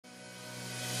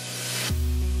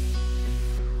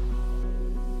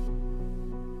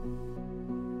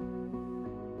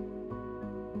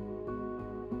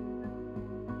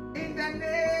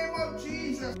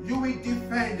You will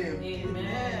defend him.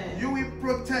 Amen. You will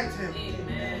protect him.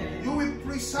 Amen. You will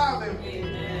preserve him.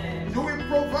 Amen. You will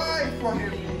provide for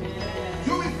him. Amen.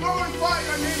 You will glorify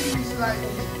your name in his life.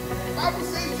 Bible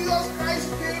says Jesus Christ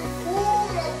came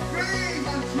full of grace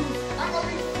and truth, and of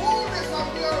his fullness of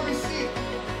will receive.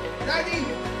 Daddy,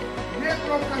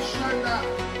 Nebrokashanda,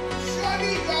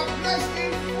 surely you are blessed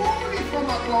him fully from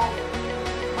above.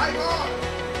 My God,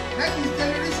 let his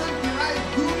generation derive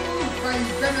good by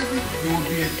his benefit. He will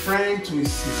be a friend to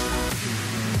his sister.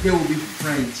 They will be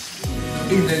friends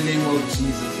in the name of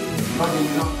Jesus. God will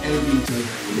not envy each other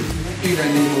in the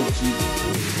name of Jesus.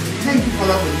 Thank you,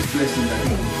 Father, for this blessing that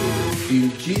you have. In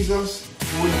Jesus'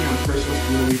 holy and precious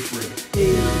name we pray.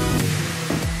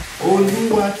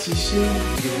 Olúwa ti ṣe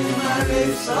ìmọ̀lẹ̀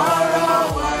sọ̀rọ̀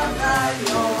wa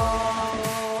dayọ̀.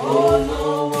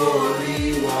 Olówó orí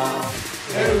wa,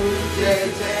 ẹrù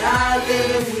jẹjẹ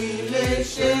aléwì lè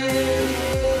ṣe.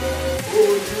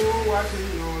 Olúwa ti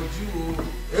yànjú o.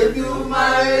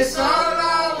 Èdùmàrè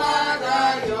sọ̀rọ̀ wa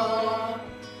dayọ̀.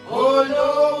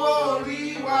 Olówó orí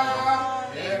wa,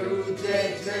 ẹrù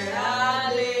jẹjẹ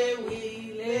aléwì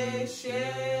lè ṣe.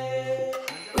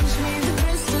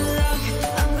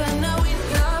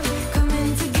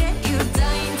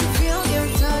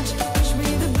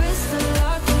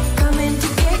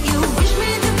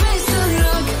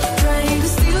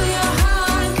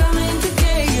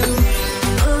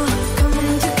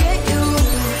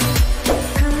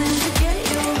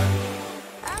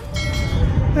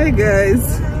 Hi guys,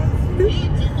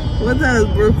 water has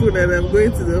broken and I'm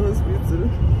going to the hospital.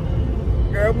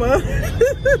 Grandma.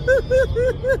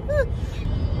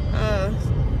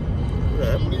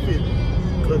 I'm moving.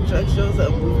 Contractions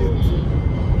are moving.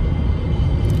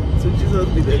 So Jesus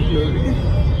be the glory.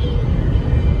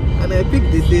 And I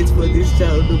picked the date for this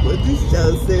child, but this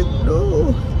child said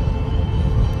no.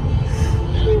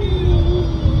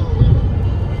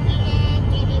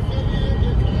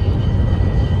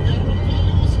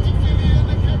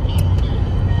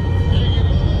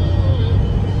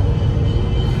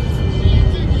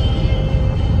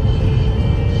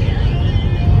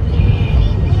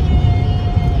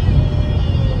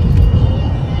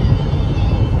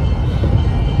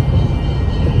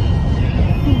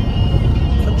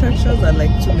 Are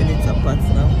like 2 minutes apart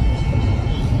now.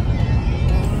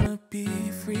 Wanna be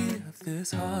free of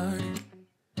this heart,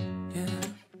 yeah.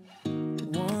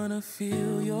 Wanna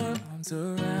feel your arms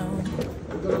around.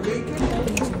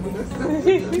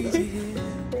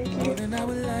 More than I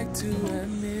would like to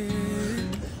admit.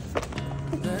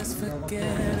 Let's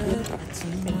forget about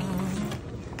tomorrow.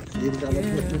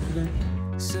 Yeah.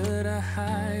 Should I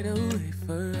hide away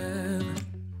forever?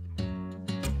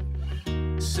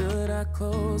 Should I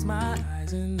close my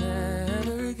eyes and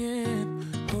never again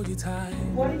hold you tight?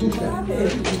 What are you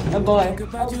having? A boy.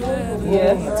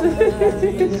 Yes.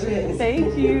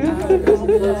 Thank you.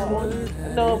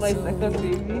 No, my second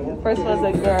baby. First was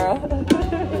a girl.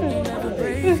 You never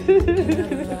break, you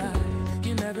never lie.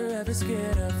 You never ever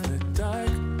scared of the dark.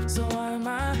 So why am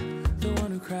I the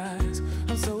one who cries?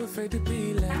 I'm so afraid to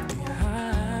be left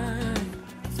behind.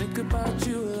 I think about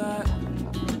you a lot.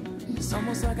 It's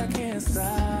almost like I can't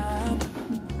stop.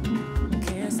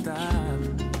 Can't stop.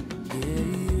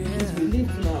 Yeah. Just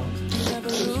believe now. Never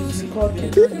lose. So I've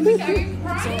been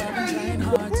trying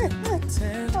hard to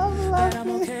pretend that I'm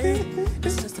okay.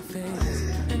 It's just a phase,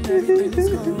 and everything is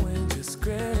going just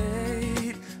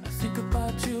great. I think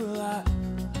about you a lot.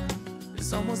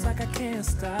 It's almost like I can't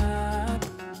stop.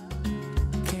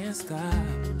 Can't stop.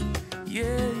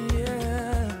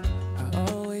 Yeah.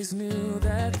 I always knew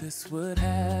that this would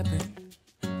happen.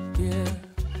 Yeah,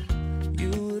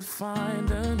 you would find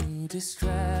a new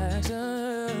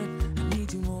distraction. I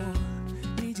need you more,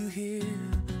 need you here,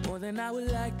 more than I would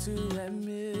like to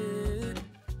admit.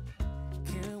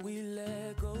 Can we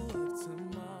let go of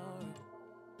tomorrow?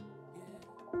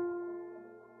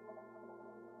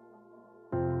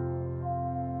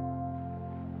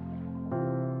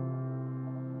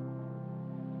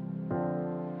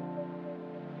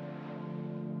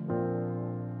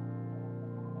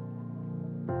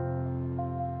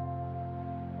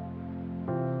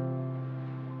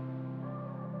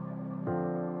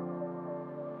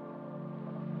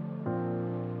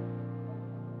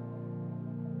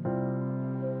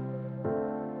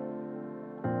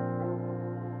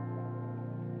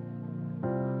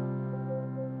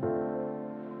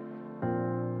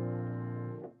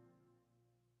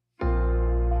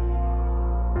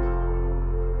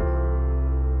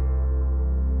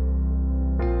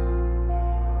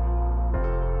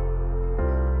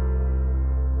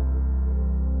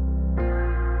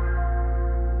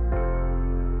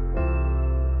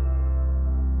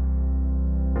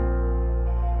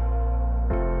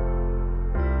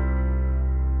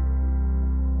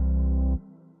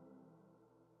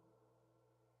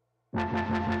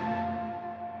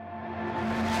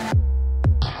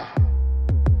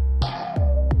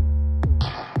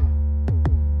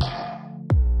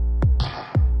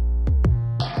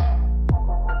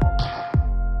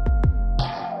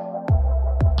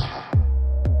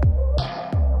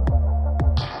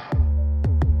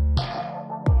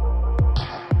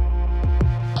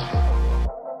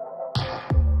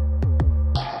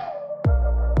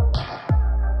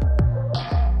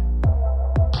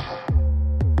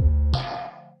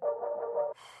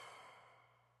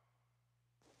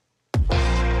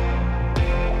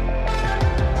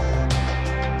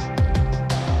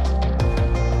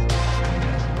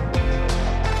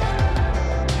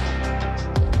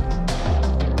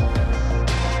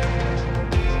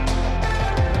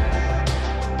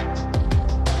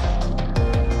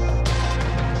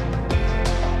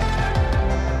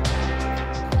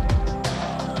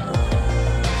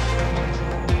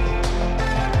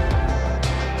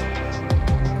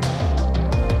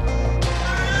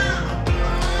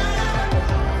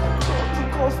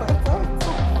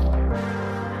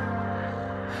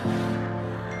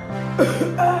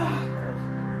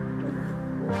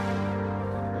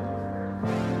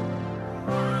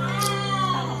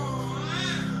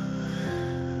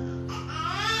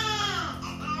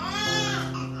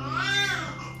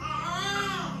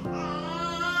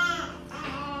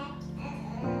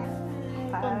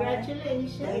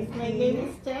 Congratulations. My name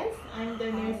is Tess. I'm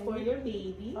the nurse for your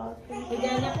baby. We're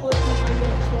gonna put you on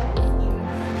your chest.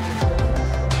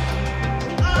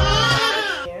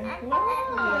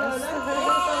 Wow, that's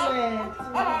excellent.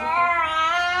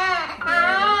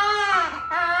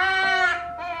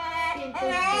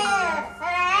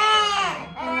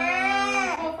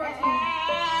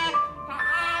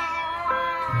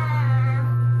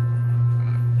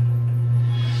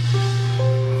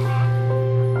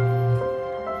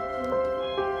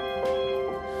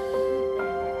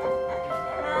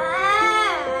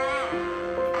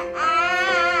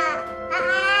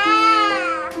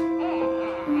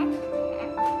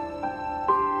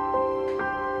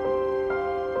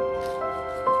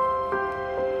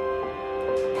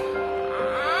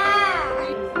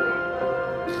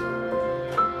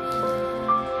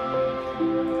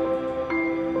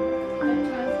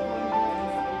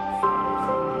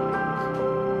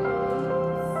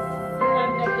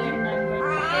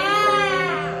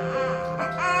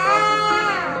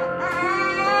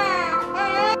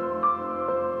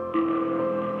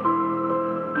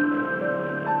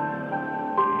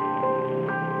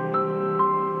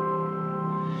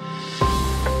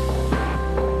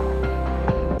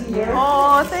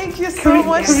 Oh, thank you so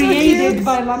much. Created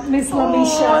by Miss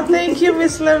Lamisha. Oh, thank you,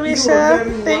 Miss Lamisha.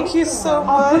 Thank you so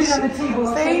much.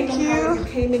 Thank you. You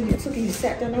came in, you took and you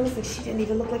sat down. I was like, she didn't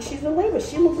even look like she's in labor.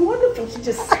 She looked wonderful. She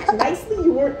just sat nicely.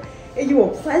 You were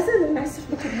pleasant, and I said,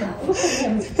 look at him. Look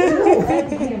at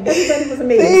him. Everybody was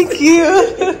amazing. Thank you.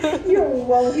 You're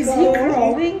welcome. Is he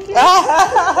growing? The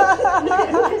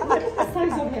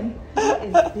size of him. He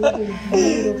is big and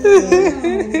beautiful.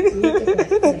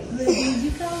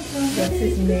 What's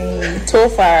his name?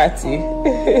 Tofarati.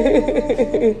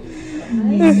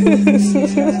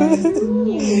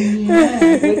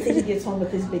 Wait till he gets home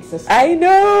with his big sister. I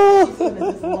know. She's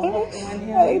gonna just love on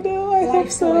him. I know. I hope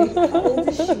so. How old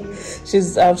is she?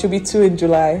 She'll be 2 in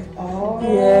July. Oh.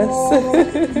 Yes.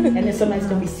 And then somebody's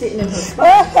gonna be sitting in her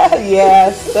spot.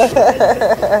 Yes.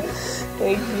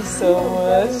 Thank you so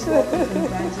much.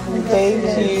 Thank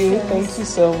you. Thank you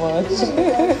so much.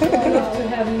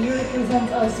 Having you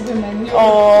represent us women.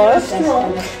 Oh,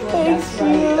 Thank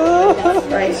you. That's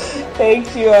right.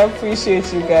 Thank you. I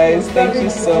appreciate you guys. Thank you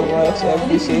so much. I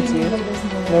appreciate you.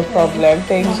 No problem.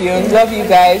 Thank you. Love you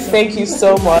guys. Thank you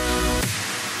so much.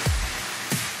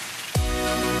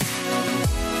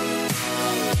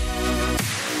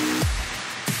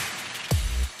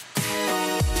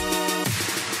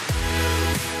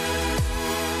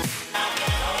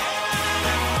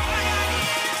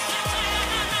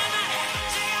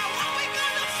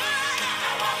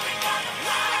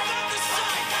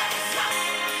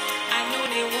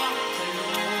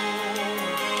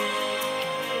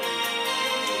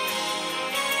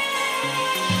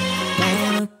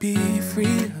 Be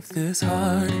free of this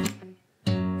heart,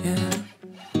 yeah.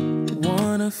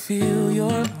 Wanna feel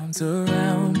your arms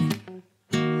around me.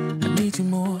 I need you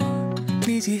more,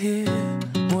 need you here,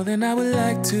 more than I would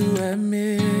like to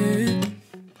admit.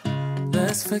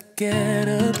 Let's forget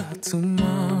about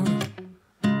tomorrow,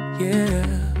 yeah.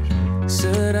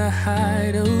 Should I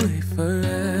hide away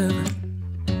forever?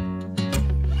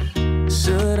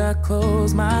 Should I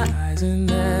close my eyes and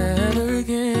never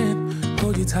again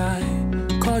hold you tight?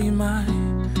 Call you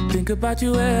mine, think about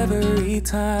you every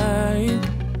time.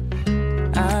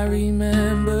 I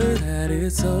remember that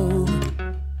it's over,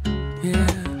 yeah.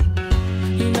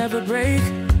 You never break,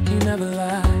 you never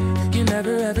lie, you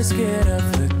never ever scared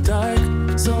of the dark.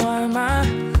 So why am I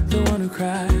the one who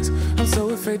cries? I'm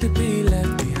so afraid to be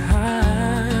left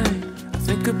behind. I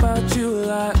think about you a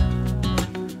lot,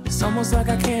 it's almost like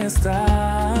I can't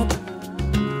stop,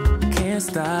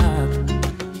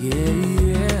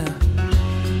 yeah.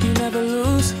 You never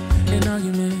lose an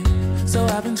argument, so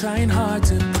I've been trying hard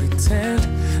to pretend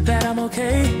that I'm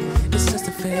okay. It's just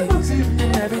a phase,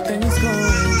 and everything is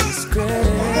going just great.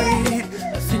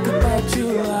 I think about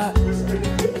you a lot,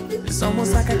 it's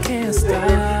almost like I can't stop,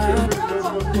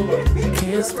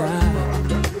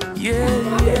 yeah.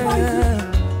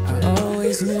 I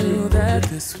always knew that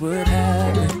this would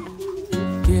happen,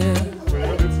 yeah.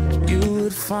 You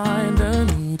would find a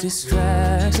new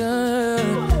distraction.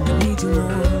 I need you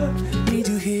more, need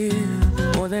you here,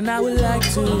 more than I would like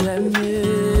to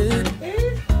admit.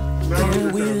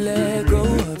 Can we let go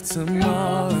of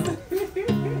tomorrow?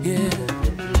 Yeah.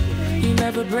 You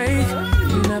never break,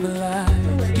 you never lie,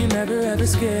 you never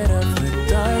scared of the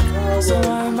dark. So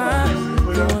why am I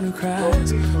the one who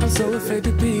cries? I'm so afraid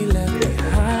to be left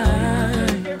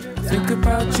behind. Think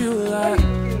about you a lot.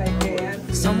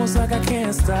 It's almost like I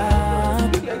can't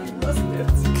stop.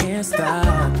 Can't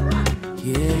stop.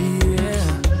 Yeah.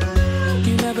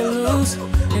 You never lose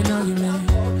an argument.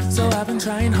 So I've been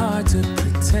trying hard to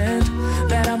pretend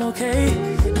that I'm okay.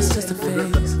 It's just a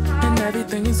phase, and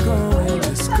everything is going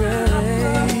just great.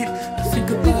 I think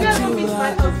about you a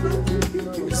lot.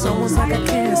 It's almost like I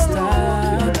can't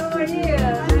stop.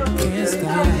 Can't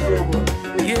stop.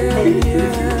 Yeah.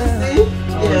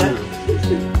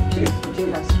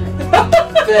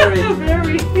 Very.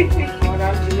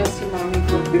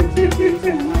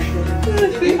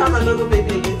 Did we have another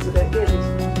baby again today?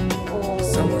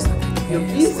 It's almost like I You're can't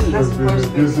busy. That's the first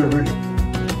baby.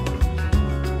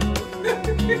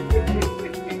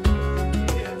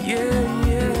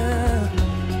 Yeah.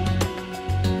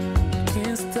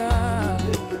 Can't stop.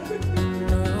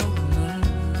 No.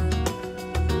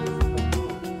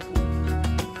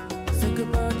 Think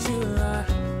about you a lot.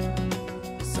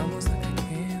 It's almost like I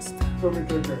can't stop.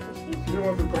 You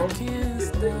want to come? Can't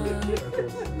stop.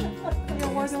 Yeah,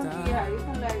 why don't you? Yeah, you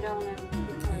can lie down and.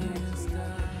 Can't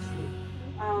stop.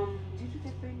 Did you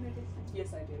take pain medicine? Yes,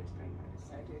 I did.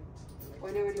 I did.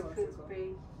 Whenever you feel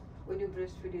pain, when you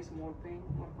breastfeed, is more pain,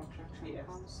 more contraction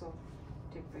comes. So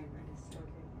take pain medicine.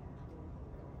 Okay.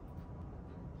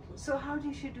 So how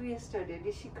did she do yesterday?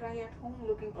 Did she cry at home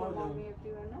looking for mommy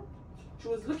everywhere? No. She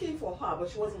was looking for her, but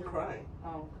she wasn't crying. Oh,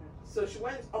 okay. So she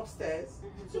went upstairs.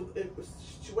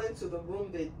 She went to the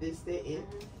room they stay in.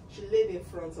 Mhm. She laid in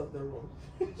front of the room.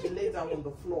 She laid down on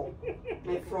the floor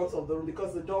in front of the room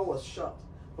because the door was shut.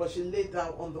 But she laid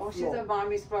down on the Oh, she's floor. a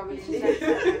mommy's probably inside.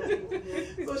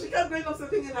 So she kept going upstairs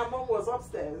thinking her mom was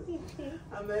upstairs.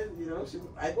 And then,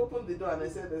 I opened the door and I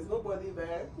said, there's nobody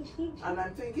there. And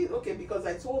I'm thinking, okay, because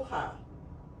I told her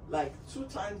like 2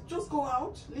 times, just go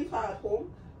out, leave her at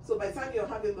home. So by the time you're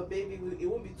having the baby, it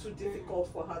won't be too difficult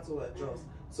for her to adjust.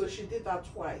 So she did that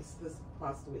twice this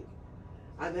past week.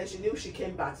 And then she knew she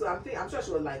came back. So I'm sure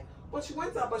she was like, but she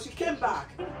went out, but she came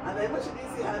back. And then when she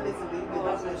didn't see her late in the evening,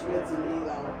 that's when she went to lay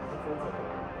down in front of her.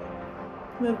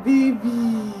 My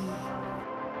baby.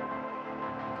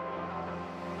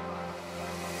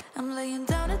 I'm laying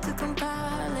down to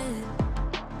compile it.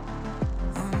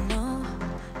 Oh no,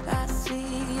 I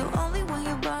see you only when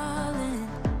you're ballin'.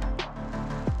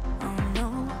 Oh no,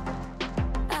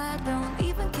 I don't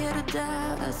even care to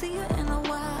die. I'll see you in a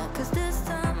while, cause this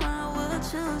time I will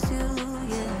choose you,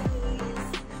 yeah.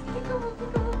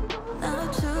 I'll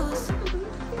choose.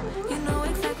 You know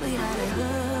exactly how to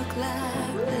look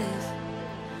like this.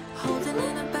 Holding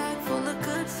in a bag full of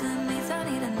goods and needs. I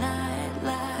need a night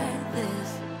like this.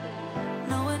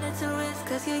 Knowing it's a risk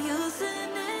cause you're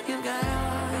using it. You got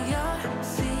all your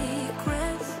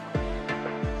secrets.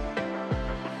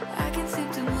 I can seem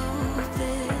to move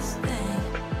this thing.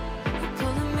 You're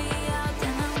pulling me out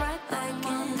and I'm right back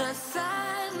in the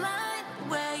sideline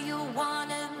where you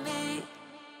wanted me.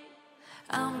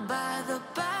 I'm by the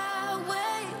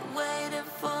byway waiting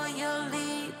for your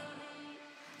lead.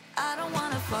 I don't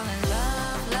wanna fall in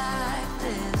love like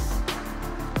this,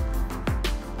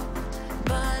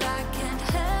 but I can't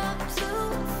help to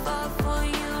fall for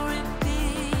you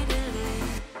repeatedly.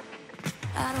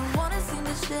 I don't wanna seem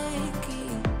to shaky.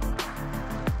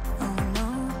 Oh no,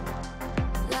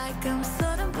 like I'm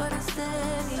sudden but I'm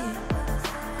steady.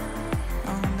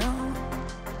 Oh no,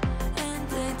 and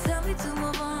they tell me to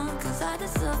move on cause I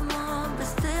deserve more, but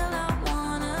still I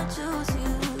wanna choose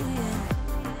you,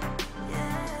 yeah.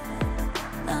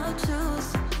 I'll choose.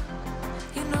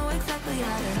 You know exactly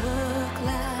how to look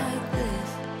like this.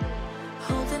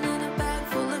 Holding in a bag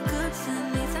full of goods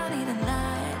and needs. I need a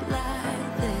night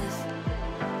like this.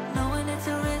 Knowing it's a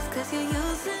risk cause you're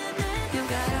using it. You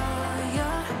got all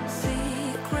your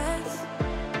secrets.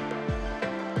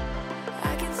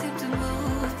 I can seem to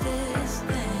move this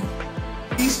thing.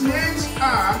 His names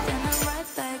are And I'm right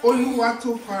back.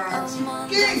 Oluwatofarati,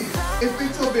 King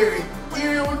Efitobere,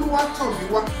 Ire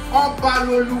Oluwatomiwa, Ọba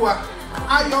lolúwa,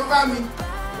 Ayọ̀bámi,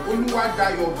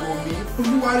 Olúwadáyọ̀bọ̀mí,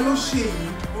 Olúwa ló ṣe yìí,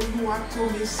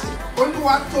 Olúwatómisì,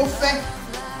 Olúwatófẹ́,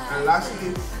 and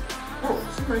lastly, oh,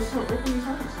 see my son, open his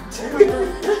eyes. Oh my God.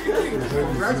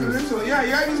 Congratulations. Yeah,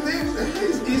 his name,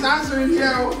 he's answering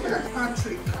here.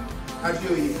 Patrick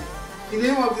Adioye. In the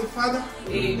name of the Father,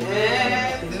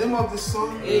 Amen. in the name of the Son,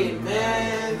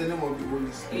 Amen. in the name of the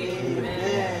Holy Spirit.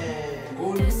 Amen.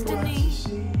 Olúwa ti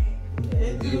ṣe.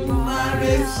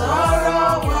 Èdùmàrè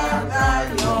sọ̀rọ̀ wa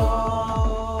dayọ̀,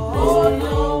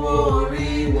 olówó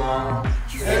orí wa,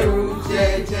 ẹrù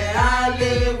jẹ̀jẹ̀ á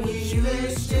lè wí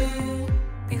léṣe.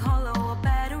 Be hollow or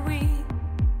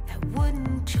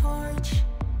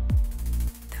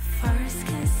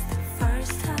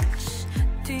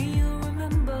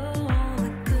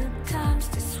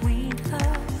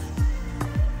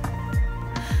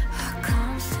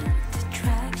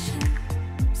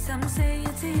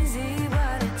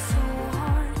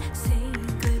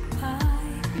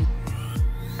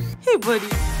buddy.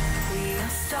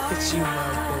 Look at you, my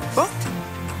bubba.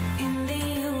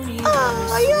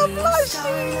 Oh, you're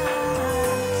blushing.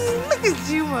 Look at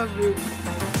you, my baby.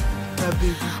 My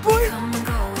baby boy.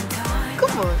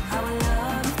 Come on.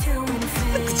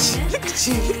 Look at you, look at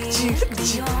you, look at you, look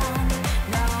at you.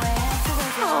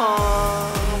 Oh,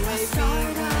 my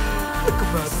baby. Look at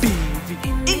my baby.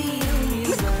 Hey,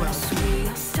 look at my baby.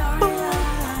 Oh,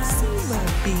 see my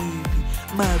baby,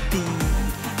 my baby,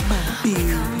 my baby.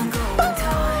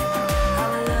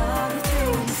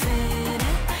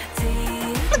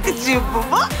 Look at you,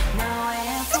 Bubba.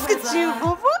 Look at you,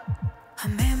 Bubba.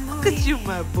 Look at you,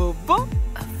 my Bubba.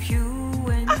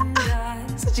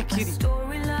 Such a cutie.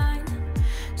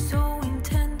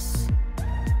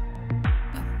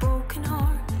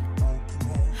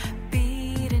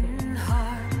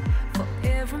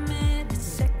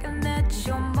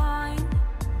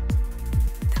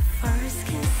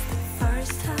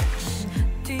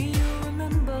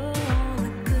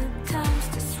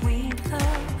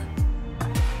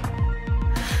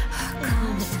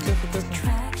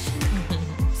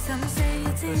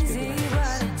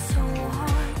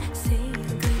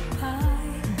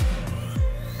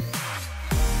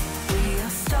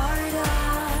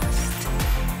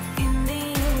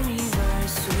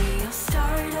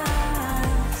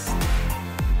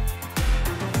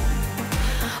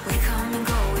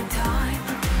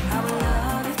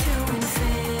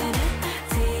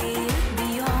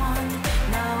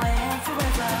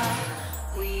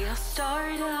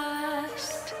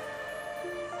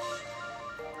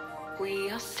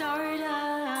 We are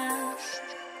stardust.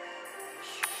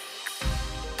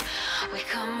 We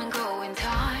come and go in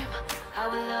time. I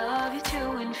will love you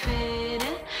to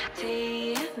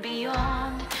infinity and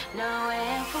beyond, now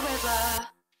and forever.